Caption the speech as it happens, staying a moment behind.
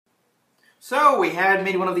So, we haven't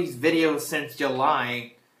made one of these videos since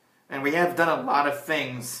July, and we have done a lot of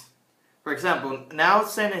things. For example, now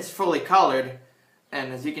Sin is fully colored,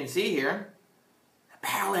 and as you can see here, the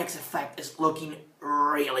parallax effect is looking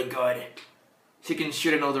really good. She can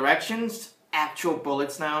shoot in all directions, actual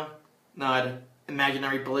bullets now, not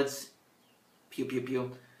imaginary bullets. Pew pew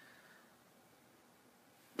pew.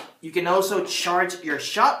 You can also charge your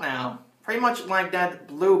shot now, pretty much like that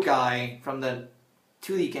blue guy from the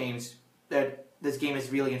 2D games that this game is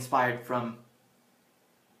really inspired from.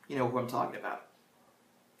 You know who I'm talking about.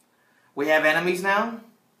 We have enemies now.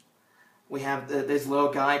 We have this little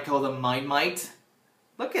guy called a Mite.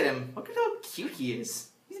 Look at him. Look at how cute he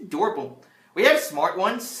is. He's adorable. We have smart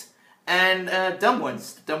ones and dumb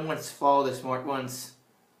ones. The dumb ones fall, the smart ones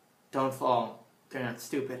don't fall. They're not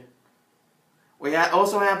stupid. We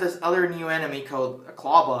also have this other new enemy called a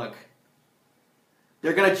claw bug.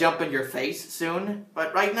 They're gonna jump in your face soon,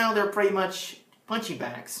 but right now they're pretty much punching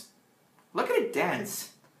bags. Look at it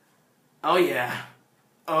dance. Oh yeah.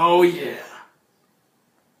 Oh yeah.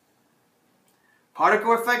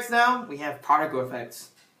 Particle effects now? We have particle effects.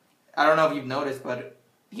 I don't know if you've noticed, but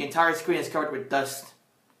the entire screen is covered with dust.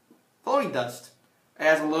 Floating dust. It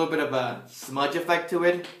has a little bit of a smudge effect to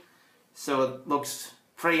it, so it looks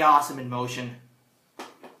pretty awesome in motion.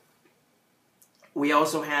 We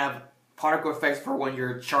also have particle effects for when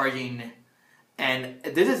you're charging, and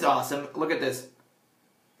this is awesome. Look at this.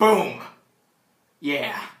 Boom!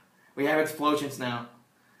 Yeah. We have explosions now.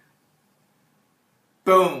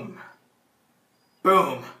 Boom!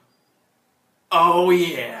 Boom! Oh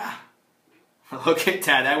yeah! Look at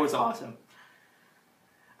that, that was awesome.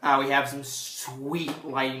 We have some sweet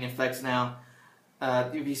lighting effects now.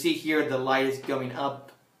 If you see here, the light is going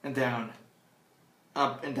up and down.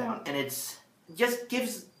 Up and down. And it just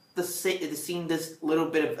gives the scene this little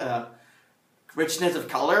bit of richness of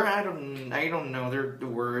color. I don't know the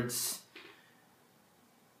words.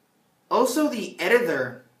 Also, the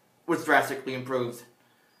editor was drastically improved.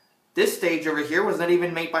 This stage over here was not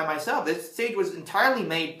even made by myself. This stage was entirely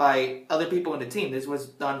made by other people in the team. This was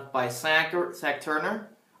done by Zach Turner,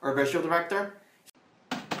 our visual director.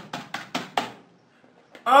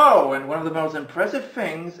 Oh, and one of the most impressive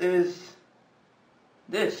things is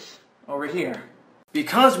this over here.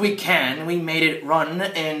 Because we can, we made it run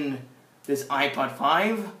in this iPod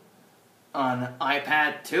 5, on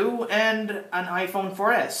iPad 2, and an iPhone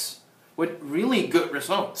 4S with really good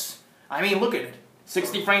results. I mean, look at it.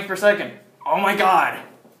 60 frames per second. Oh my god.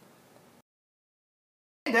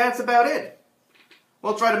 That's about it.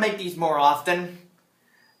 We'll try to make these more often.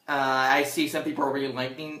 I see some people are really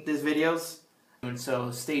liking these videos.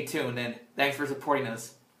 So stay tuned and thanks for supporting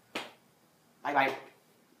us. Bye bye.